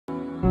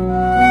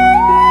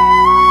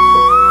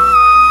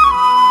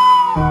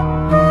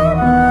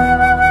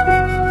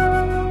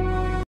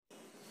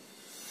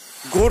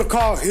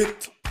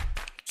जनहित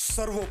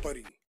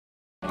सर्वोपरि।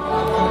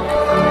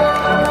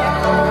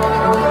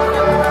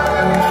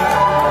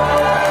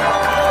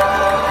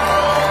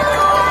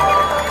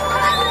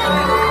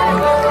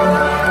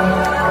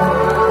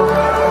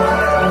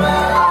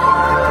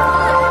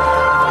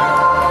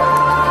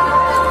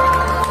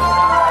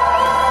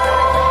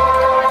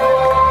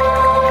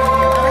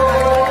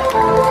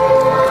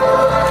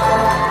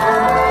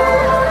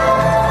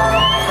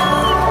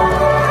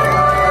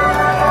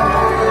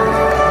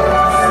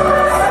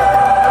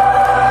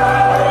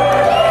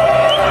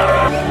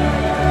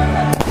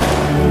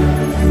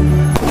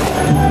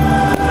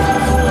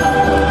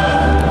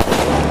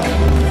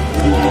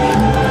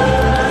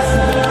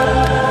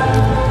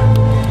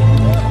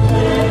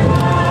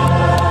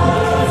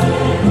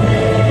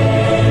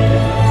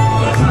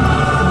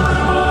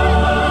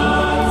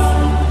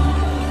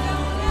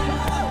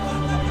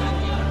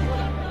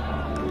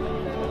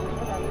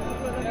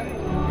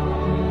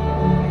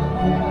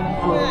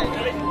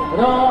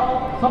 र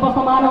समस्त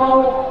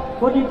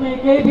महानुभावको निम्ति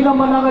केही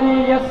विलम्ब नगरी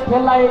यस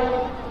खेललाई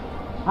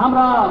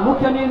हाम्रा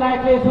मुख्य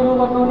निर्णायकले सुरु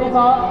गर्नुहुनेछ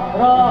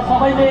र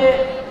सबैले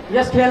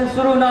यस खेल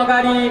सुरु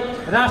नगरी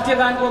राष्ट्रिय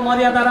गानको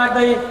मर्यादा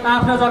राख्दै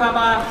आफ्नो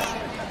जग्गामा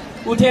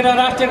उठेर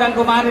राष्ट्रिय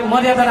गानको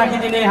मर्यादा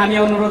राखिदिने हामी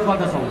अनुरोध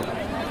गर्दछौँ।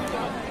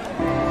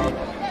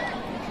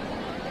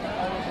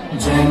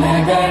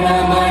 जनगण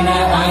मन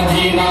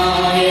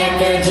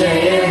अधिनायक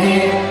जय हे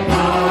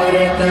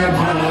भारत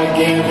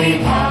भाग्य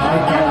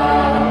विधाता।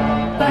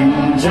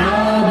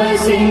 पंजाब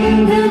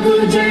सिंध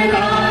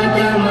गुजरात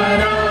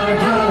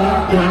मराठा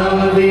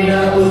द्राविड़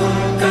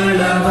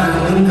उत्कल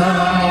गंगा।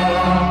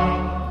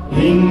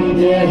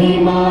 विंध्य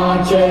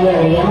हिमाचल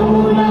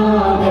यमुना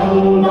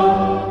गंगा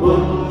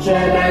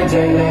उच्चल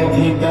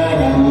जलधि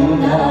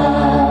तरंगा।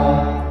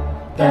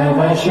 तव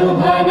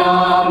शुभ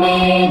नामे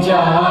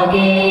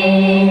जागे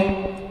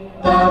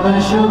तव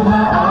शुभ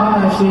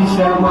आशीष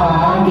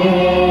मांगे।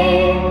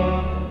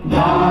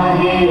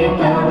 गाहे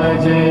तव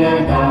जय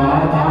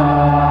गाथा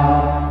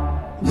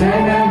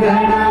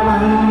जनगण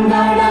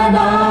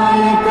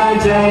मंगलदायक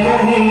जय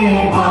हे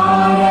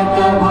भारत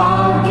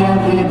भाग्य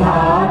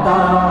विधाता।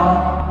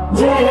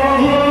 जय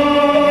हे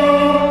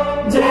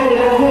जय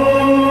हे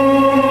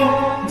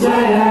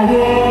जय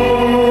हे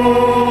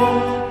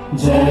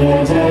जय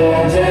जय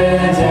जय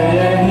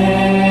जय हे।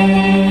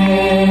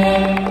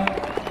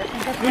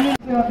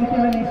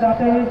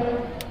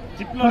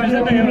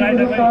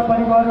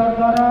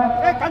 परिवारद्वारा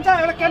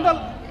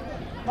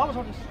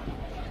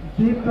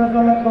दीप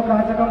प्रज्वलनको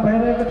कार्यक्रम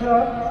भइरहेको छ।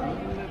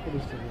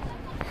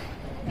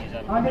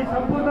 हामी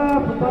सम्पूर्ण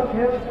फुटबल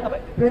खेल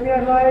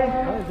प्रेमीहरूलाई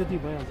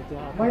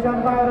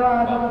मैदानमा आएर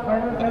आजको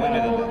फाइनल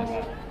खेलको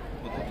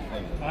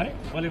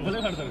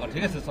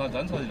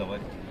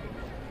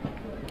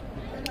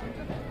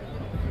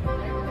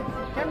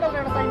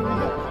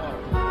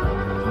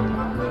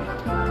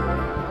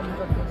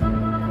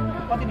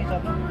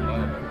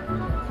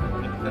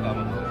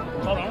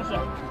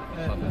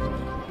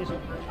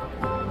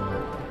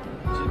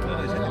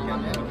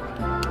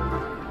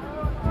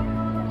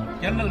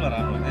क्यान्डल भएर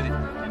हाम्रो फेरि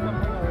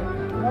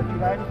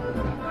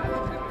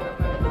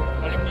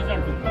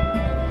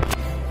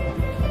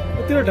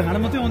त्यो ढाड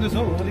मात्रै आउँदैछ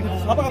हौ।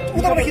 अब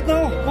उताबाट खिच्नु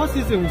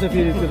कसरी चाहिँ हुन्छ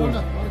फेरि त्यो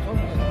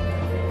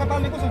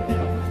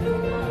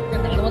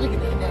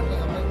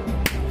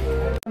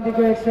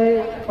गान्धीको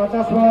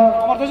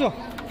 150वां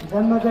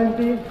जन्म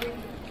जयन्ती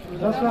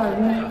जसलाई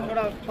हामी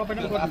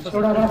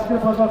एउटा राष्ट्रिय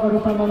पर्वको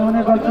रूपमा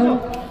मनाउने गर्छौँ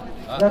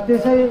र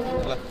त्यसै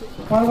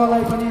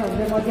पर्वलाई पनि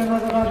हामीले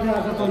मध्यनजर राख्दै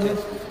आजको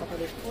यस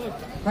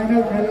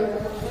फाइनल खेल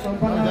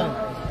सम्पन्न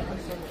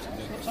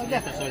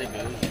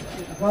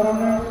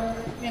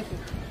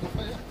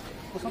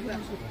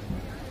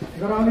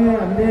गराउने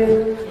हामीले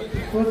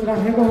सोच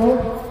राखेको हो।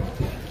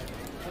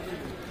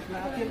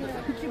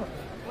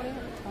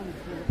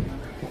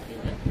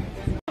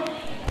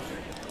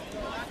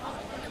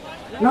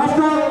 Last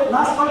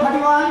call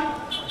 31.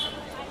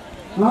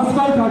 Last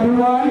call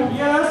 31.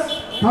 Yes.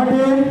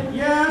 13.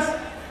 Yes.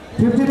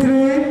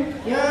 53.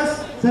 Yes.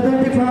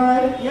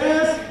 75.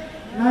 Yes.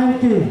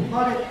 90.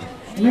 Got it.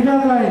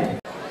 Middle line.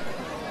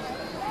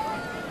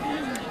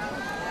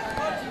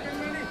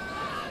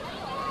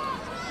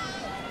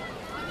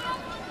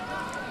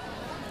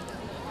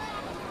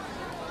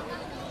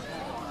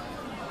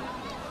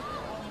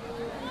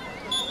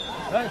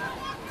 Hey.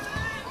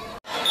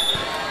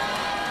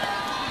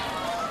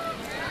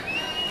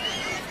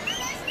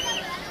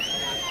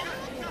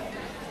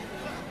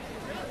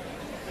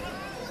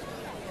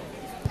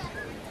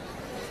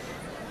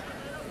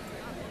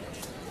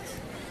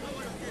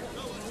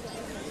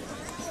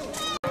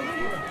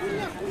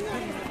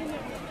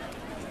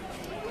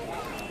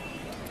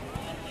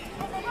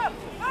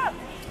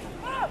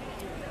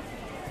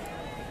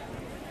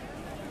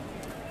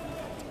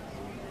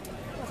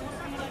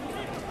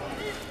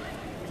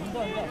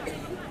 हुन्छ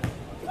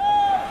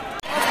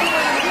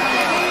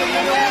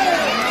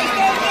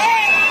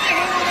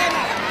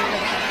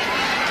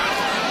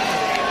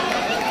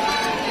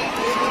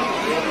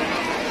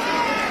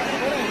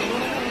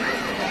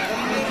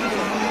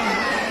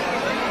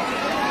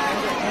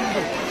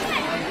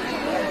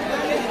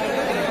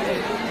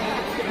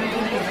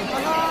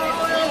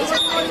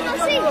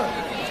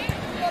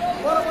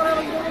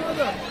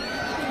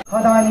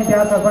खदा अनि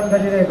बिहा अर्पण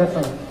गरिरहेका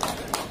छौँ।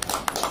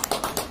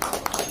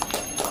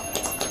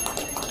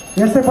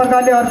 यस्तै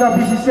प्रकारले अर्का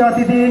विशिष्ट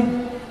अतिथि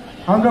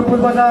हाम्रो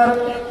पूर्वजार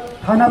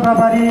थाना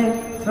प्रभारी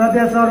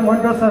श्रद्धेय सर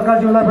मन्टो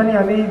सरकारज्यूलाई पनि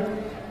हामी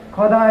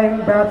खदा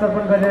बिहा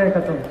अर्पण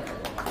गरिरहेका छौँ।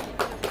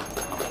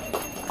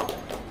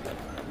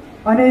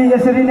 अनि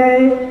यसरी नै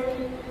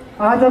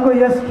आजको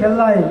यस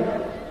खेललाई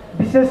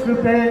विशेष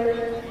रूपले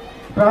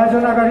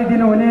प्रायोजना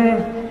गरिदिनुहुने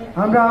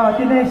हाम्रा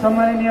अति नै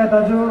सम्माननीय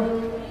दाजु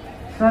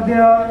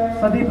श्रद्धेय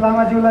सदीप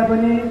लामाज्यूलाई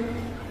पनि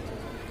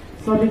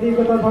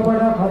समितिको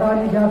तर्फबाट खदा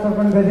अनि बिहा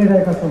अर्पण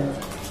गरिरहेका छौँ।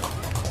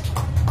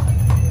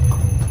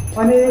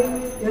 अनि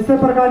यस्तै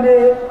प्रकारले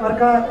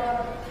अर्का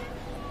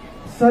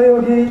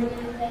सहयोगी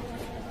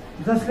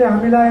जसले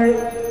हामीलाई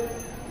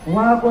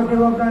उहाँको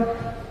दिवंगत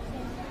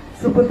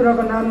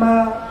सुपुत्रको नाममा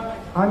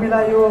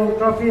हामीलाई यो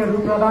ट्रफीहरू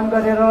प्रदान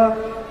गरेर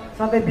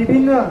साथै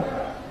विभिन्न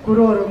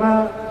कुरोहरूमा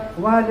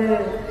उहाँले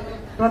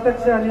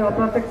प्रत्यक्ष अनि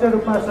अप्रत्यक्ष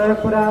रूपमा सहयोग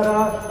पुर्याएर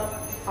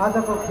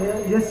आजको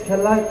यस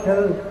खेल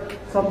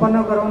सम्पन्न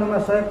गराउनुमा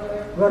सहयोग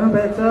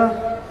गर्नुभएको छ।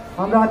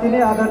 हाम्रा अति नै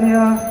आदरणीय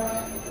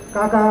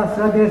काका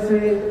श्रद्धेय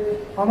श्री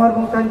अमर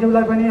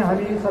मुक्तानज्यूलाई पनि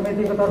हामी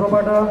समितिको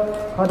तर्फबाट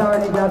खदा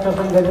अनि बिहा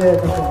अर्पण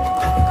गरिरहेका छौँ।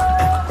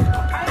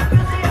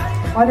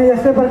 अनि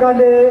यस्तै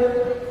प्रकारले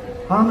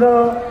हाम्रो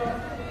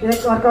एक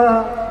अर्का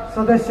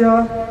सदस्य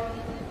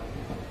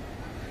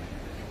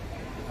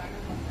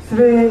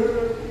श्री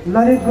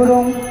ललित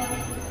गुरुङ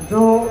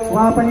जो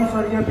उहाँ पनि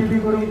स्वर्गीय पिबी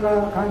गुरुङका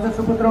कान्छो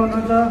सुपुत्र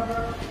हुनुहुन्छ,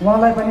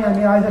 उहाँलाई पनि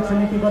हामी आयोजक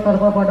समितिको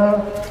तर्फबाट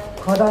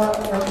खदा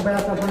बिहा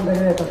अर्पण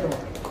गरिरहेका छौँ।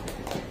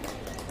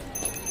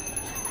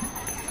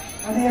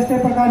 अनि यस्तै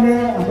प्रकारले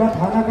हाम्रा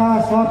थानाका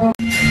सह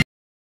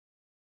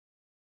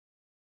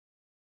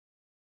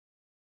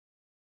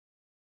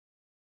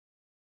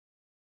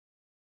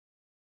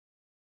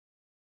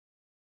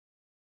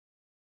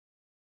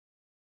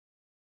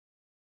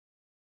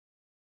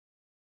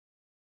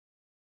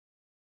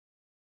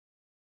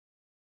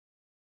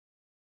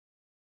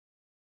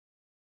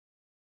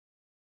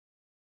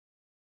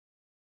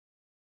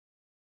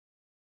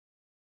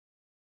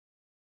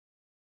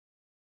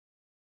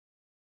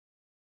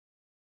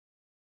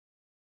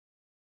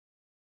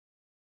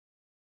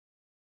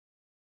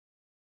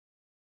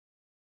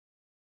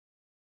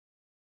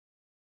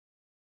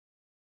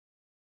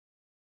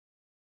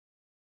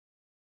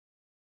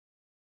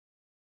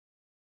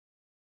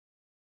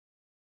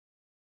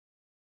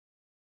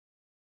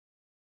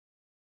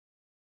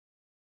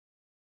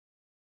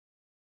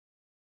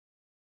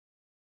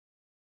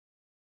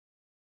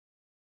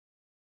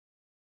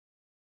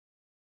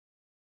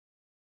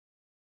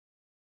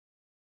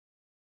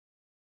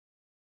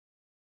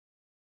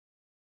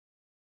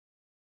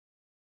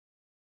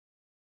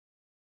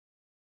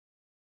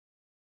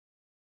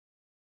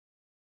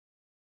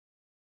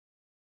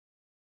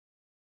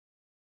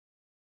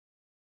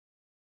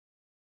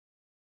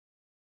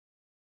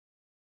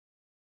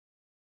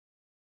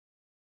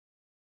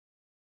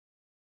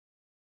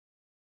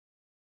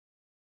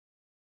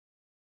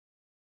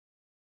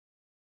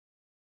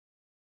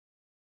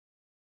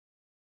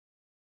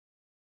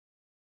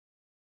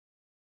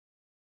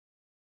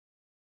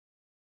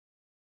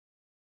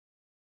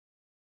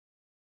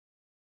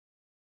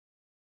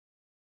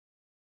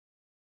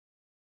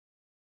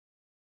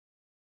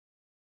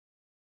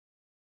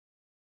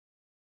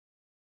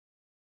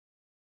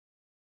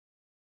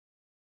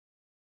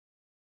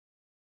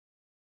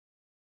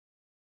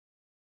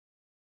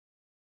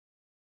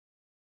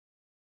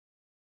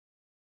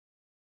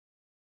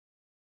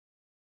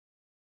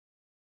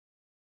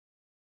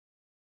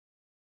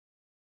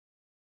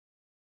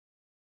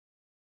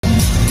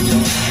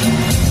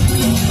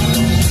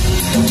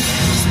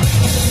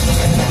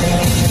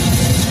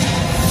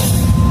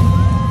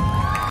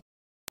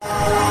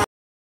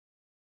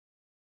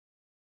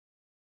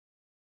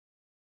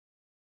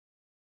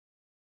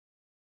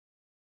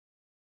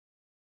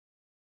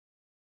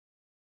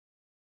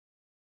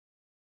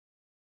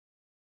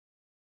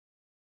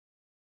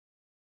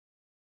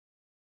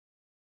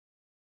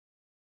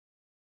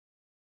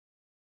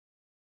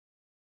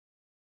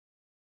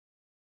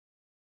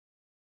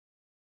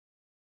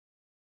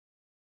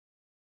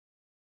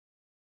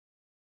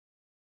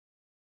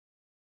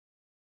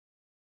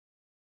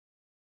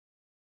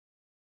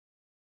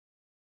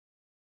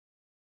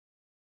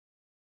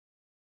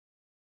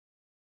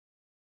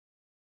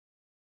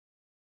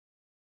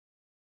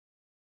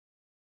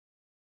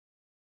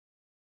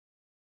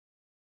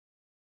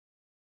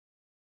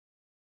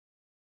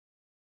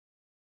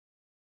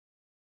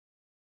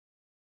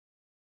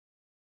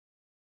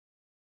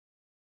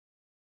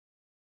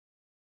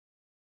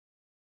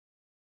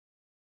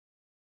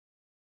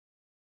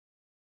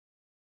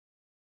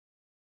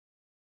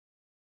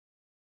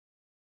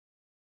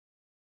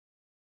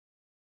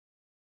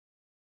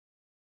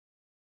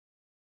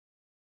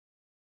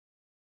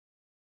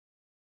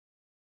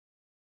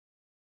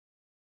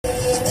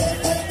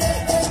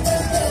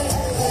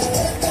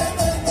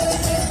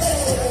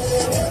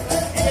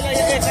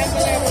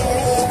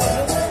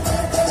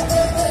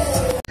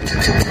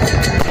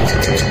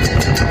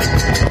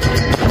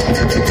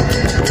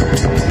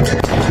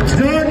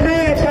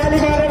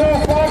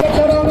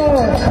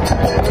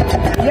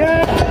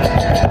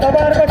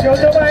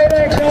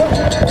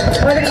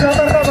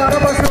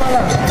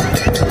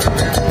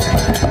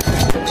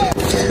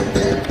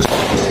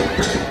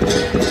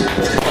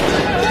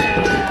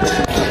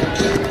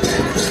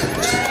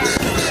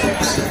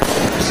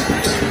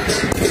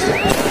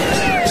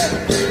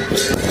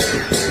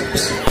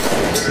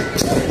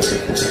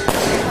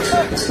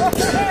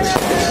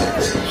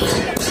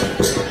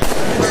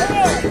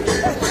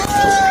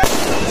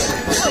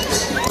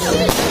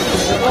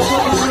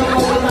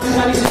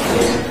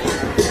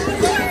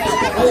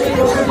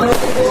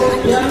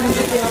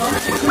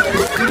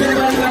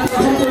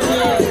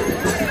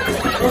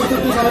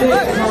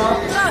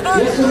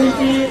यसको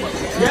निम्ति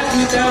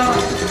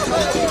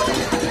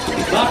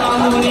बाट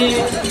आउनुहुने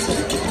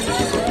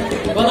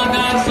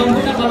कलाकार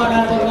सम्पूर्ण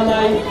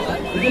कलाकारवर्गलाई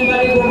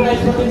विजयबारी गोपलाई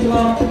प्रतिनिधित्व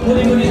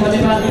मुनि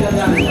धन्यवाद दिन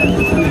चाहन्छु।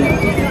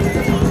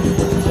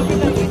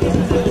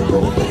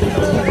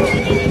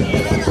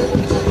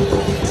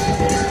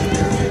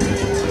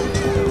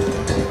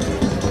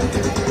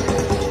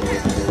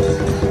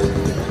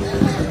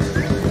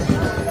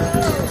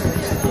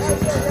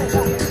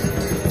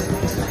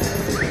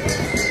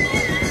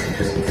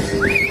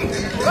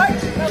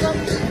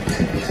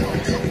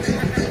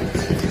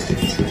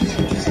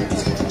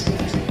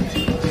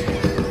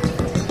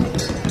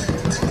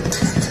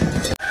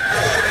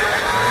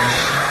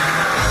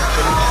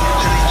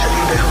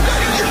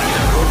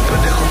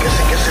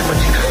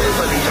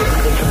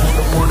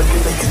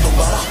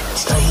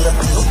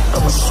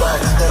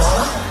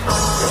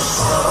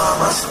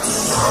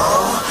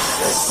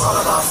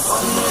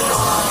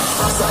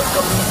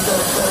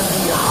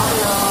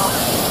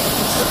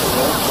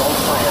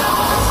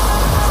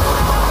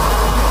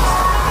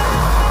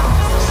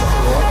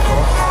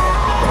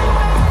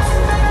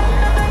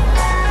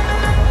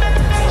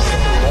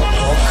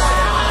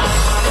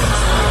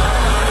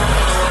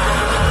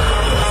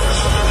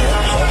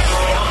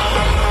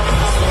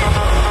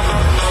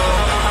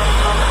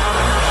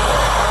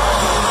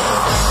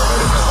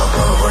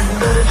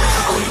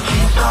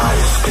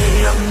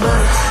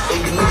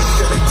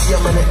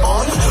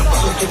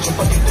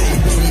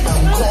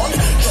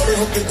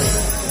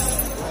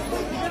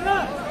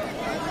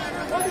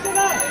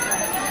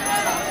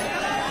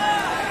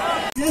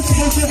 यस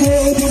वर्षको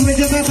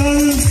उपविजेता दल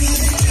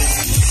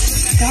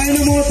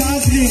डाइनामो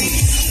दार्जिलिङ।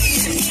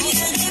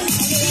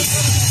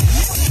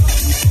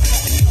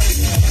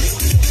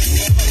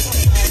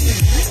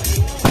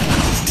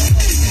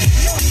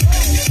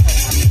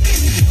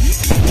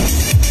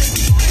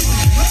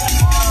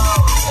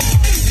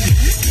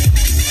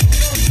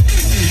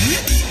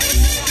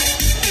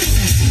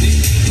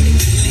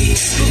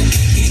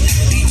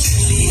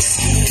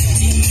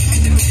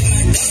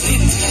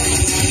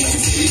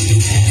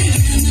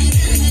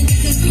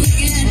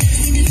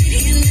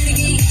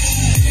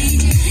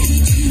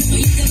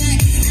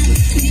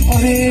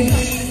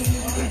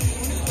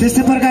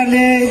 त्यस्तै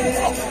प्रकारले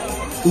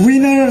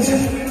विनर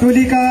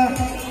टोलीका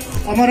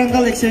अमर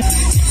अङ्कल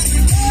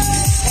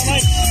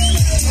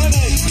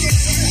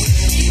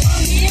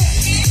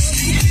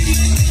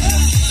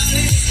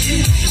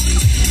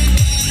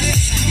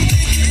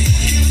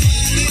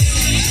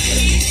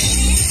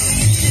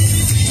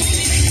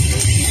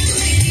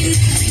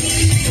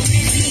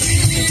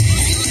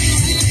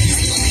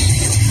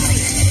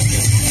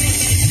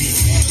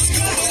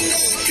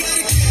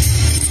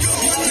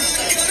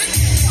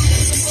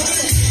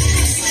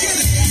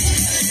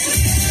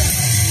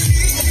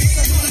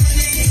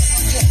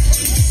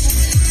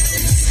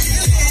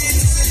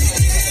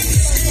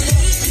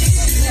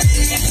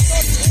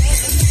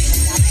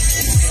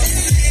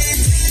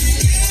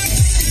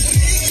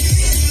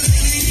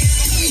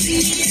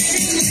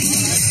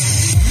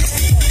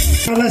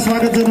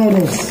स्वागत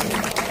जनाउनुहोस्।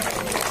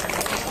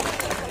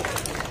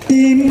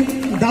 टिम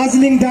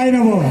दार्जिलिङ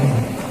डाइनामो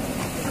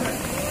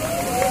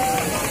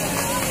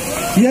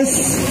यस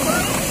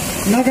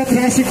नगद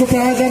राशिको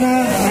प्रायोजना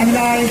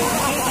हामीलाई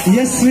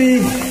यसवी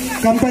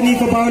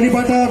कम्पनीको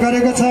बाहुलीबाट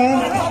गरेको छ।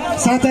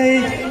 साथै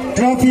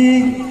ट्रफी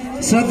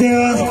श्रद्धेय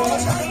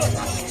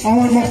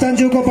अमर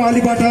मोक्तानज्यूको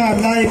बाहुलीबाट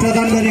हामीलाई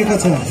प्रदान गरिएको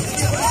छ।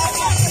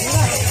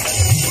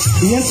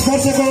 यस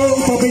वर्षको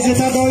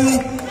उपविजेता दल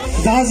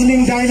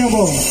दार्जिलिङ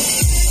डाइनामो,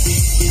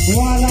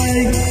 उहाँलाई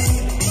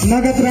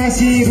नगद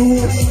राशि रु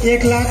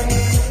 1 लाख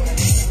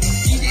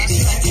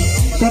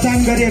प्रदान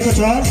गरिएको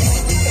छ।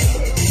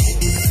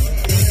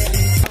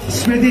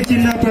 स्मृति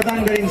चिन्ह प्रदान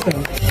गरिन्छ।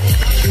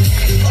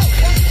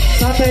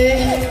 साथै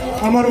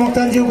अमर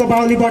मोक्तानज्यूको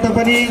बाहुलीबाट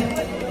पनि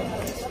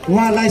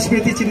उहाँलाई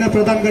स्मृति चिन्ह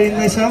प्रदान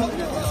गरिँदैछ।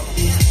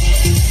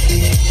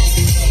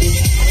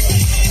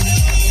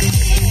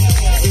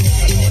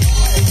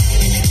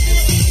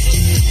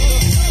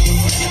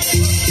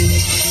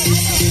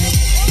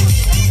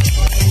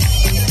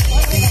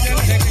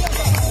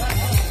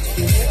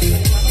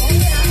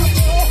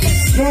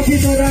 ट्रॉफी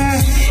द्वारा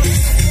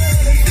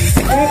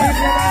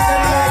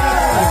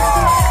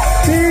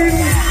टीम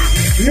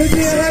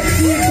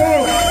यूजीएफसी को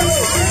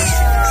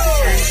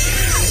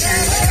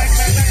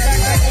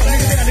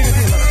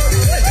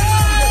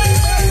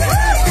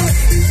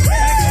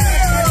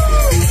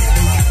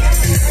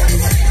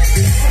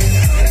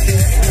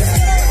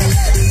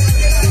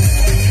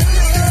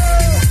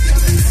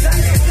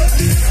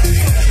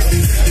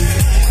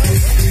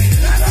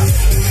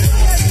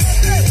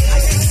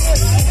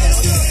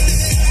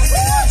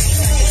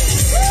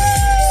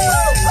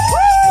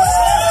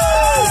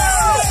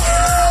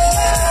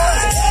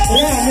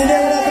हामीले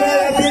एउटा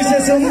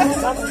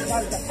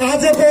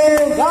आजको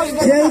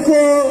खेलको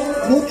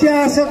मुख्य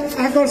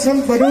आकर्षण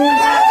भनौँ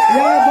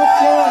या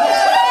मुख्य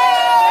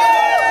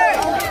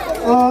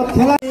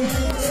खेलाडी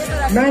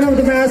म्यान अफ द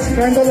म्याच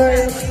फ्रान्कोलाई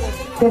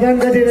प्रदान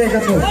गरिरहेका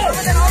छौँ।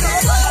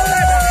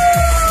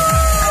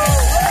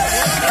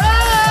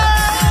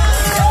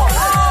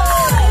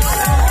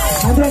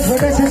 हाम्रो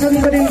फोटो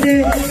सेसनको निम्ति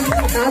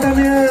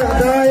आदरणीय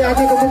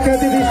आजको मुख्य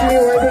अतिथि श्री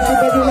वैभव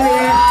सुब्बाज्यूलाई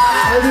यहाँ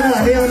आइदिनु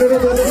हामी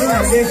अनुरोध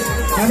गर्दछौँ।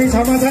 हामी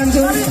क्षमा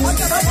चाहन्छौँ,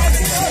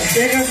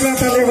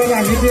 एकाग्रताले गर्दा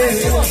हामी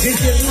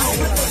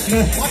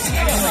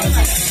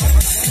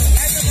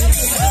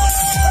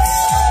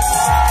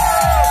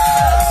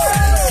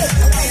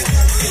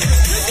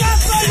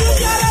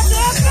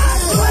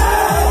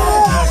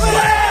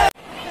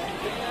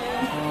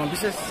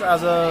विशेष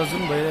आज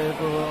जुन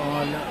भइरहेको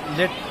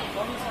late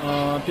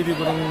PV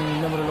Gurung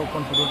memorial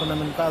open football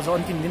टुर्नामेन्टको आज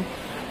अन्तिम दिन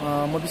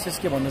म विशेष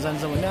के भन्न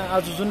चाहन्छु भने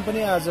आज जुन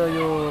पनि आज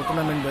यो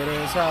टुर्नामेन्ट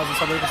भइरहेको छ आज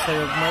सबैको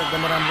सहयोगमा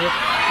एकदमै राम्रो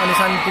अनि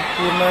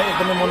शान्तिपूर्ण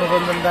एकदमै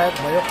मनोरञ्जनदायक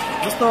भयो।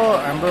 जस्तो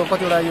हाम्रो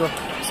कतिवटा यो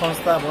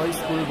संस्था भयो,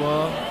 स्कुल भयो,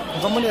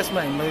 जम्मैले यसमा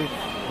हामीलाई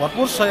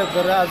भरपुर सहयोग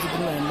गरेर आज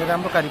दिनमा हामीले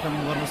राम्रो कार्यक्रम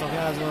गर्न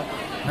सक्यौँ। आज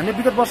हामीले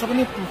विगत वर्ष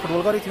पनि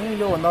फुटबल गरेको थियौँ,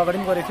 योभन्दा अगाडि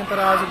पनि गरेको थियौँ, तर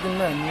आजको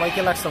दिनमा हामीलाई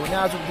के लाग्छ भने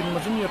आजको दिनमा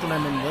जुन यो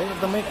टुर्नामेन्ट भयो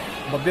एकदमै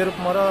भव्य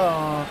रूपमा र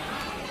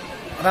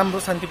राम्रो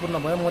शान्तिपूर्ण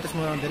भयो। म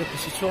त्यसमा धेरै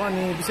खुसी छु।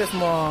 अनि विशेष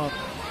म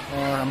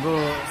हाम्रो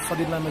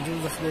सदिर लामाज्यू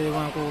जसले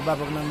उहाँको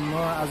बाबाको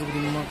नाममा आजको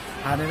दिनमा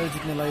हारेर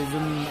जित्नेलाई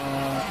जुन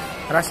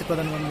राशि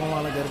प्रदान गर्नु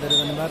उहाँलाई धेरै धेरै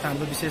धन्यवाद।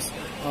 हाम्रो विशेष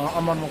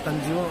अमर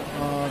मोक्तानज्यू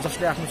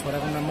जसले आफ्नो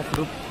छोराको नाममा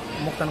फुरुप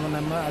मोक्तानको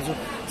नाममा आज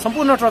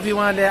सम्पूर्ण ट्रफी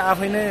उहाँले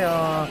आफै नै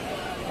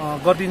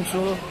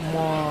गरिदिन्छु म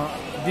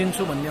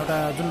दिन्छु भन्ने एउटा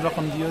जुन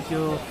रकम दियो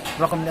त्यो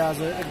रकमले आज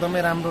एकदमै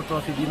राम्रो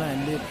ट्रफी दिन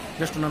हामीले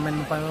यस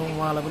टुर्नामेन्टमा पायौँ।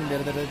 उहाँलाई पनि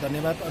धेरै धेरै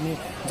धन्यवाद। अनि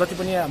जति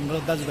पनि हाम्रो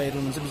दाजुभाइहरू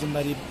हुनुहुन्छ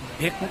बिजुमबारी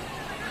भेकमा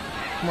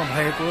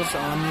भएको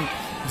अनि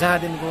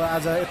जहाँदेखिको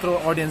आज यत्रो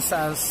अडियन्स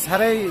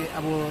साह्रै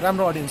अब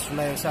राम्रो अडियन्स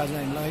लागेको छ आज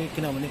हामीलाई,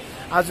 किनभने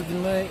आजको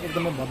दिनमा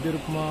एकदमै भव्य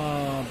रूपमा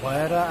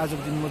भएर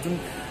आजको दिनमा जुन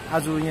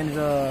आज यहाँनिर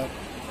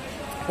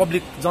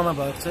पब्लिक जम्मा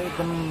भएको छ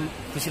एकदम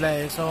खुसी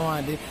लागेको छ।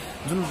 उहाँहरूले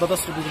जुन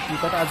 10 रुपियाँको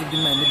टिकट आजको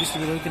दिनमा हामीले 20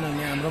 रुपियाँ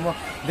किनभने हाम्रोमा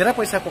धेरै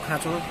पैसाको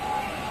खाँचो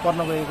पर्न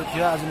गएको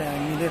थियो। आज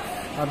हामीले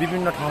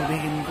विभिन्न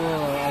ठाउँदेखिको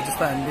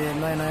जस्तो हामीले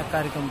नयाँ नयाँ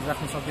कार्यक्रम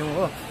राख्न सक्यौँ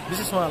हो।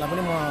 विशेष उहाँहरूलाई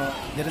पनि म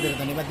धेरै धेरै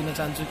धन्यवाद दिन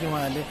चाहन्छु कि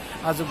उहाँहरूले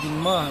आजको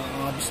दिनमा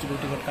 20 रुपियाँ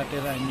टिकट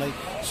काटेर हामीलाई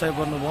सहयोग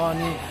गर्नुभयो।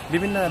 अनि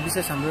विभिन्न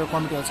विशेष हाम्रो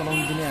कमिटीहरू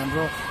चलाउनु दिने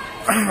हाम्रो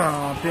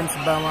प्रेम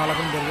सुब्बा उहाँलाई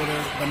पनि धेरै धेरै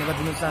धन्यवाद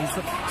दिन चाहन्छु।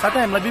 साथै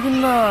हामीलाई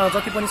विभिन्न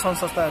जति पनि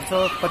संस्थाहरू छ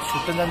कति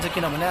छुट्न जान्छ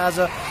किनभने आज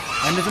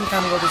हामीले जुन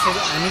काम गर्दैछौँ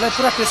हामीलाई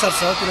पुरा प्रेसर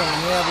छ,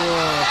 किनभने अब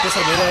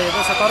प्रेसर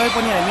भइरहेको छ तरै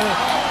पनि हामी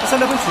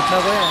कसैलाई पनि छुट्न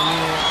गयो। हामी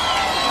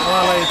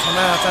उहाँलाई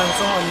क्षमा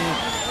चाहन्छौँ अनि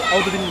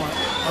आउँदो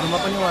दिनहरूमा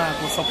पनि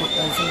उहाँको सपोर्ट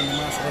पाउँछौँ भन्ने म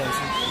आशा रहेको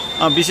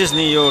छु। विशेष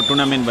नै यो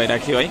टुर्नामेन्ट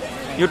भइरहेको थियो है,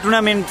 यो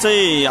टुर्नामेन्ट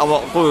चाहिँ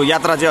अबको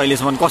यात्रा चाहिँ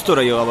अहिलेसम्म कस्तो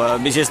रह्यो?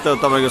 अब विशेष त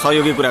तपाईँको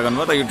सहयोगी कुरा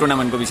गर्नुभयो त यो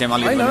टुर्नामेन्टको विषयमा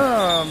अलिकति होइन।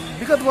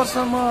 विगत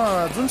वर्षमा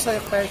जुन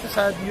सहयोग पाएको थियो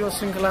सायद यो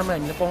श्रृङ्खलामा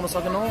हामीले पाउन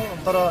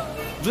सकेनौँ, तर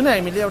जुन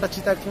हामीले एउटा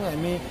चिताएको थियौँ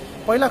हामी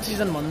पहिलाको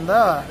सिजनभन्दा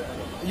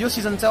यो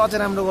सिजन चाहिँ अझै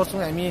राम्रो गर्छौँ,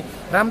 हामी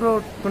राम्रो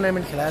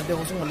टुर्नामेन्ट खेलाएर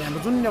देखाउँछौँ भन्ने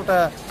हाम्रो जुन एउटा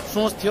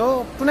सोच थियो।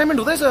 टुर्नामेन्ट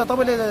हुँदैछ,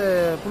 तपाईँले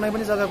कुनै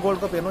पनि जग्गा गोल्ड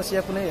कप हेर्नुहोस्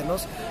या कुनै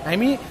हेर्नुहोस्,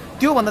 हामी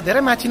त्योभन्दा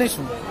धेरै माथि नै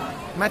छौँ।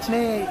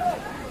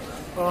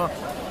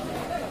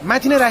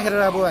 माथि नै राखेर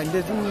अब हामीले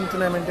जुन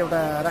टुर्नामेन्ट एउटा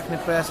राख्ने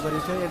प्रयास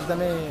गरेको थियो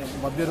एकदमै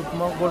भव्य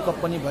रूपमा गोल्ड कप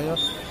पनि भयो।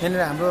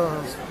 यहाँनिर हाम्रो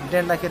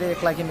 1.5 लाख 1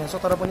 लाख छ,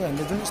 तर पनि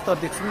हामीले जुन स्तर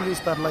देख्छौँ यो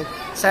स्तरलाई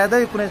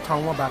सायदै कुनै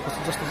ठाउँमा भएको छ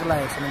जस्तो चाहिँ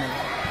लागेको छ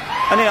मलाई।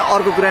 अनि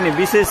अर्को कुरा नि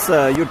विशेष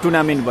यो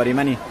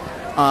टुर्नामेन्टभरिमा नि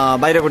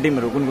बाहिरको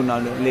टिमहरू कुन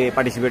कुनले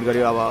पार्टिसिपेट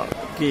गर्यो, अब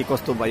के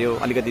कस्तो भयो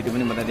अलिकति त्यो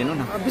पनि बताइदिनु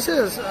न।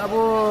 विशेष अब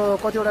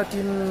कतिवटा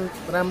टिम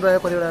राम्रो आयो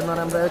कतिवटा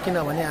नराम्रो आयो,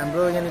 किनभने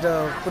हाम्रो यहाँनिर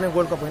कुनै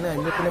गोल्ड कप होइन,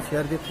 हामीले कुनै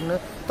फेयर दिएको थिएन,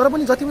 तर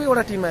पनि जति पनि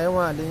एउटा टिम आयो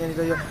उहाँहरूले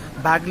यहाँनिर यो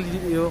भाग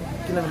लियो।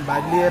 किनभने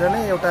भाग लिएर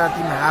नै एउटा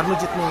टिम हार्नु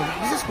जित्नु,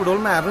 विशेष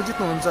फुटबलमा हार्नु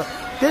जित्नु हुन्छ,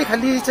 त्यही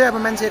खालि चाहिँ अब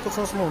मान्छेको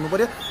सोचमा हुनु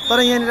पऱ्यो। तर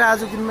यहाँनिर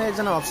आजको दिनमा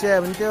एकजना हप्सी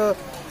आयो भने त्यो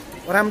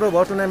राम्रो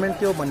भयो टुर्नामेन्ट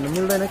त्यो भन्नु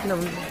मिल्दैन,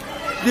 किनभने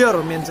प्लेयर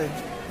हो मेन चाहिँ।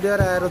 प्लेयर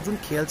आएर जुन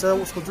खेल्छ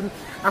उसको जुन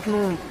आफ्नो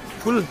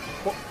फुल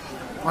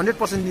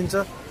 100% दिन्छ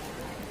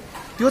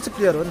त्यो चाहिँ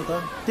प्लेयर हो नि त,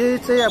 त्यही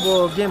चाहिँ अब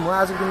गेम हो।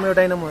 आजको दिनमा यो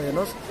डाइनामो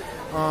हेर्नुहोस्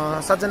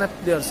 7 जना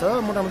प्लेयर छ,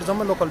 मोटामोटी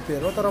जम्मै लोकल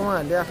प्लेयर हो, तर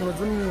उहाँहरूले आफ्नो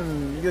जुन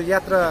यो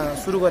यात्रा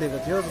सुरु गरेको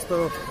थियो जस्तो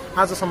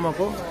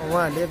आजसम्मको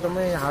उहाँहरूले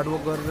एकदमै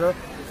हार्डवर्क गरेर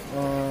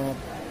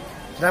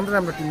राम्रो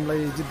राम्रो टिमलाई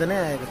जित्दै नै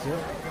आएको थियो।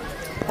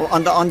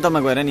 अब अन्तमा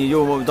गएर नि यो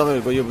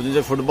तपाईँहरूको यो जुन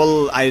चाहिँ फुटबल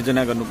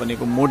आयोजना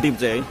गर्नुपर्नेको मोटिभ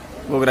चाहिँ है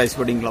उग्र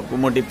स्पोर्टिङ क्लबको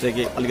मोटिभ चाहिँ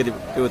के अलिकति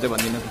त्यो चाहिँ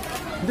भनिदिनु।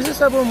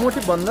 विशेष अब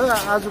मोटिभ भन्दा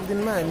आजको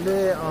दिनमा हामीले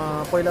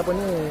पहिला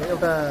पनि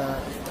एउटा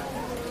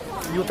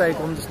युथ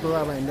आइकन जस्तो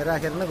अब हामीले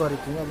राखेर नै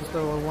गरेको थियौँ। अब जस्तो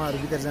उहाँहरू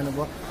बितेर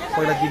जानुभयो,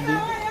 पहिला दिल्ली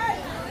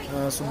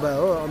सुब्बा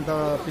हो, अन्त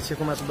पछि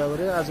कुमार सुब्बा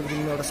गऱ्यो, आजको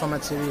दिनमा एउटा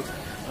समाजसेवी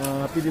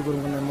पिबी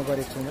गुरुङको नाममा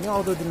गरेको छौँ भने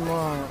आउँदो दिनमा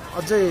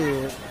अझै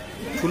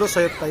ठुलो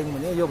सहयोग पायौँ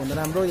भने योभन्दा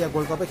राम्रो या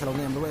गोल्ड कपै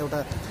खेलाउने हाम्रो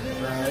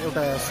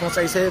एउटा सोच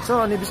आइसकेको छ।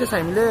 अनि विशेष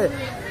हामीले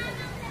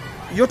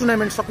यो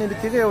टुर्नामेन्ट सक्ने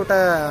बित्तिकै एउटा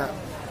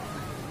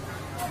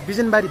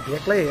बिजनबारी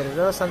भेकलाई हेरेर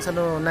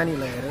सानसानो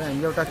नानीलाई हेरेर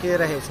हामीले एउटा के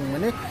राखेको छौँ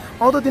भने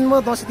आउँदो दिनमा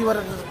दसैँ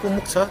तिहारको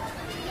मुख छ।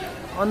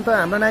 अन्त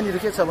हाम्रो नानीहरू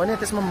के छ भने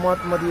त्यसमा मद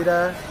मदिरा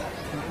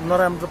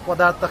नराम्रो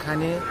पदार्थ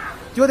खाने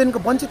त्यो दिनको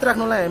वञ्चित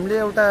राख्नुलाई हामीले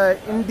एउटा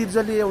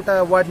इन्डिभिजुअली एउटा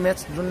वार्ड म्याच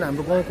जुन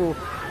हाम्रो गाउँको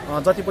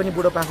जति पनि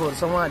बुढोपाकाहरू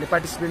छ उहाँहरूले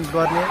पार्टिसिपेट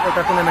गर्ने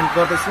एउटा टुर्नामेन्ट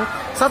गर्दैछौँ।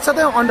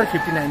 साथसाथै अन्डर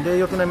 15 हामीले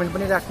यो टुर्नामेन्ट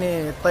पनि राख्ने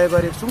तय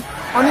गरेको छौँ।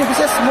 अनि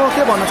विशेष म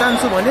के भन्न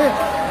चाहन्छु भने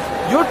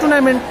यो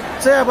टुर्नामेन्ट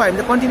चाहिँ अब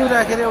हामीले कन्टिन्यू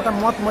राखेर एउटा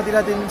मद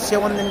मदिरादेखि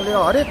सेवनदेखि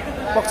लिएर हरेक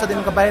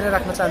पक्षदेखिको बाहिर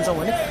राख्न चाहन्छौँ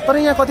भने तर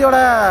यहाँ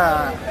कतिवटा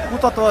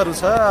कुतत्त्वहरू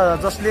छ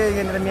जसले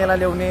यहाँनिर मेला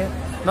ल्याउने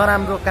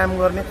नराम्रो काम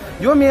गर्ने।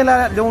 यो मेला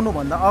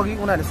ल्याउनुभन्दा अघि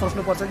उनीहरूले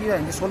सोच्नुपर्छ कि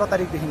हामीले 16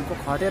 तारिकदेखिको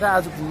खटेर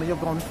आजको दिनमा यो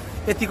ग्राउन्ड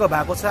यतिको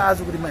भएको छ,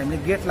 आजको दिनमा हामीले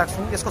गेट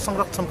लाग्छौँ, यसको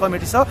संरक्षण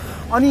कमिटी छ।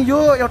 अनि यो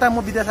एउटा म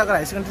विद्यासागर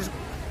हाई सेकेन्ड्री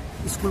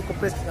स्कुलको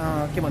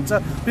के भन्छ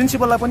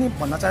प्रिन्सिपललाई पनि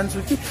भन्न चाहन्छु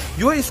कि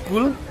यो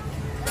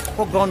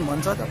स्कुलको ग्राउन्ड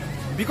भन्छ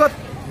विगत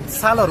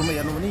सालहरूमा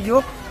हेर्नु भने यो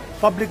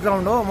पब्लिक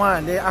ग्राउन्ड हो,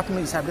 उहाँहरूले आफ्नो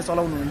हिसाबले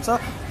चलाउनुहुन्छ,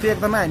 त्यो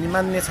एकदमै हामी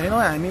मान्ने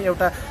छैनौँ। हामी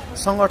एउटा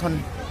सङ्गठन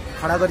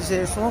खडा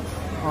गरिसकेको छौँ,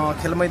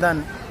 खेल मैदान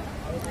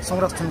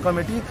संरक्षण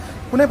कमिटी।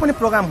 कुनै पनि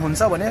प्रोग्राम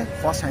हुन्छ भने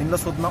फर्स्ट हामीलाई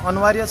सोध्न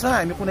अनिवार्य छ।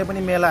 हामी कुनै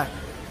पनि मेला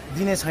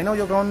दिने छैनौँ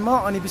यो ग्राउन्डमा।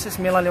 अनि विशेष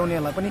मेला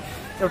ल्याउनेहरूलाई पनि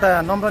एउटा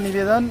नम्र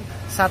निवेदन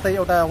साथै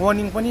एउटा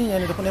वार्निङ पनि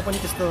यहाँनिर कुनै पनि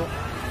त्यस्तो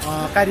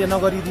कार्य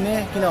नगरिदिने,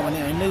 किनभने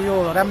हामीले यो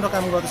राम्रो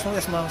काम गर्दैछौँ,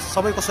 यसमा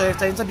सबैको सहयोग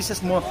चाहिन्छ। विशेष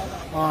म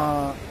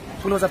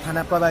फुलोजा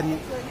थाना प्रभारी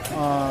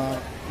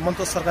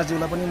मन्तोज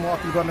सरकारज्यूलाई पनि म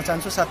अपिल गर्न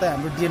चाहन्छु, साथै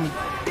हाम्रो डिएम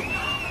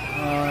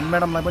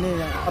म्याडमलाई पनि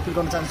अपिल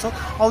गर्न चाहन्छु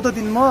आउँदो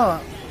दिनमा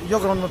यो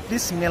ग्राउन्डमा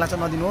प्लिज मेला चाहिँ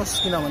नदिनुहोस्,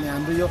 किनभने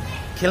हाम्रो यो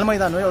खेल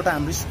मैदान हो, एउटा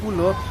हाम्रो स्कुल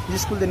हो। यो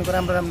स्कुलदेखिको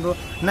राम्रो राम्रो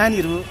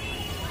नानीहरू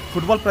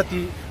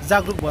फुटबलप्रति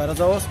जागरुक भएर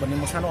जाओस् भन्ने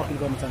म सानो अपिल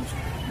गर्न चाहन्छु।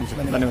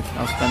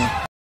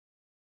 धन्यवाद।